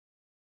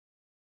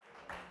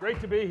Great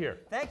to be here.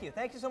 Thank you.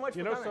 Thank you so much for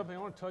You coming. know something? I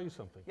want to tell you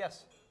something.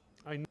 Yes.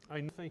 I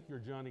think you're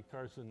Johnny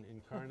Carson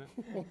incarnate.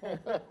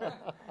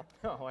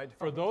 No, I don't.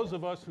 For those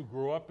of us who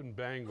grew up in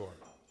Bangor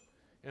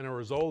and are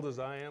as old as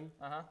I am,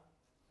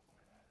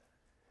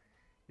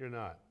 you're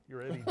not.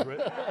 You're Eddie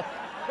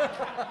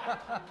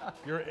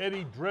You're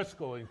Eddie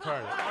Driscoll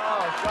incarnate.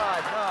 Oh,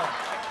 God, no.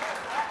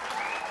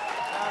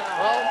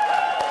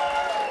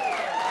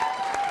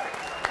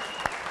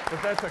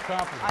 But that's a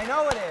compliment. I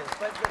know it is,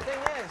 but the thing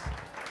is,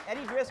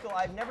 Eddie Driscoll,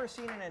 I've never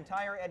seen an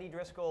entire Eddie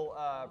Driscoll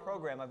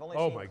program. I've only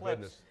seen clips.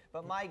 Goodness.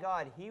 But my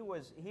God, he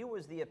was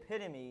the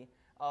epitome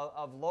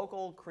of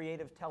local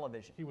creative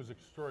television. He was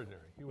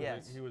extraordinary. He was,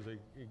 Yes. he was a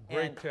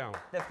great talent.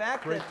 The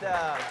fact Great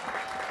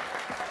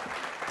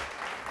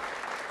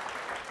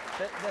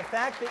the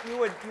fact that you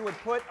would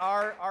put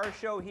our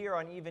show here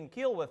on even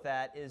keel with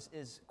that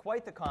is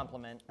quite the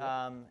compliment,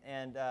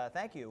 and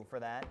thank you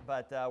for that.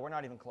 But we're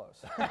not even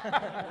close.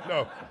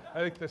 No, I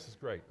think this is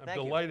great. I'm Thank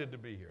you. delighted to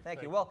be here.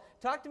 Thank you. Well,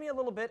 talk to me a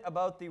little bit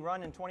about the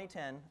run in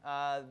 2010.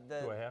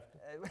 Do I have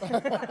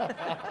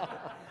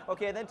to?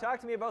 Okay, then talk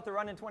to me about the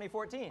run in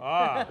 2014.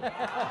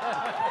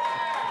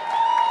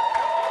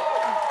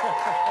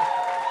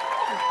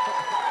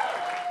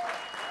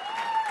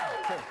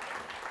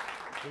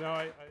 You know,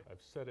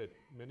 I've said it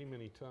many,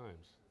 many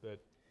times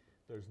that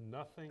there's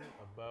nothing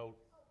about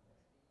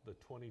the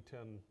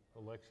 2010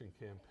 election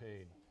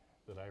campaign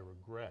that I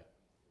regret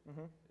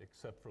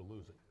except for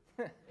losing.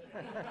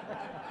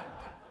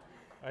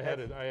 I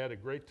had a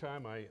great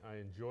time. I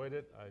enjoyed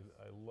it. I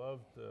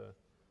loved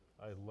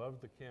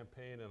the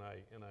campaign, and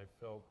I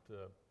felt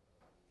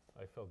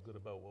good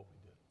about what we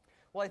did.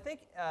 Well, I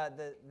think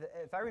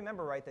if I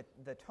remember right,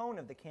 the tone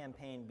of the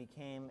campaign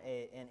became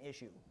an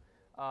issue.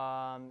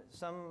 Some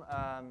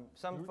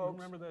folks. You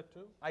remember that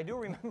too? I do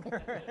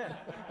remember.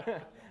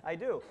 I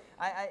do.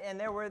 And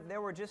there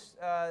were just.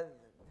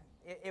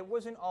 It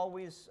wasn't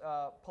always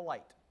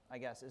polite, I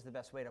guess, is the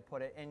best way to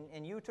put it.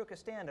 And you took a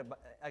stand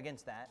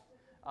against that,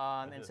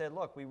 and said,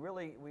 "Look, we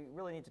really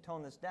need to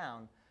tone this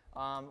down."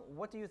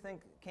 What do you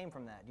think came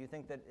from that? Do you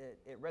think that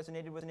it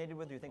resonated with?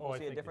 Do you think we'll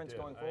see a difference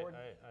going forward?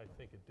 I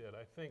think it did.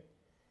 I think,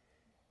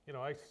 you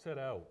know, I set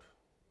out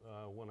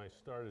when I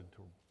started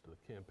the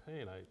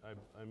campaign.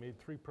 I made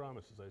 3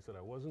 promises. I said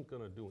I wasn't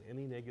going to do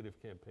any negative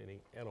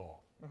campaigning at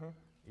all,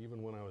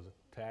 even when I was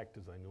attacked,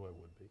 as I knew I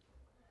would be.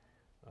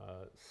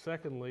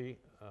 Secondly,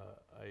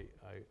 I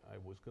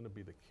was going to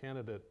be the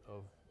candidate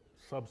of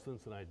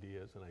substance and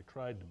ideas, and I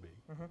tried to be.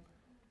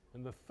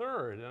 And the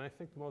third, and I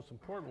think the most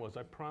important, was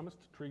I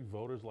promised to treat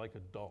voters like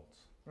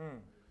adults.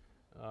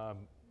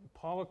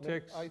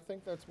 Politics. I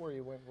think that's where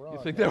you went wrong. You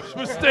think that was a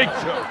mistake,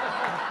 Joe?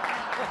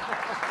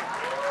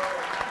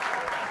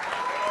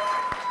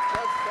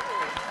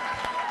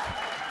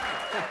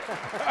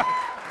 That's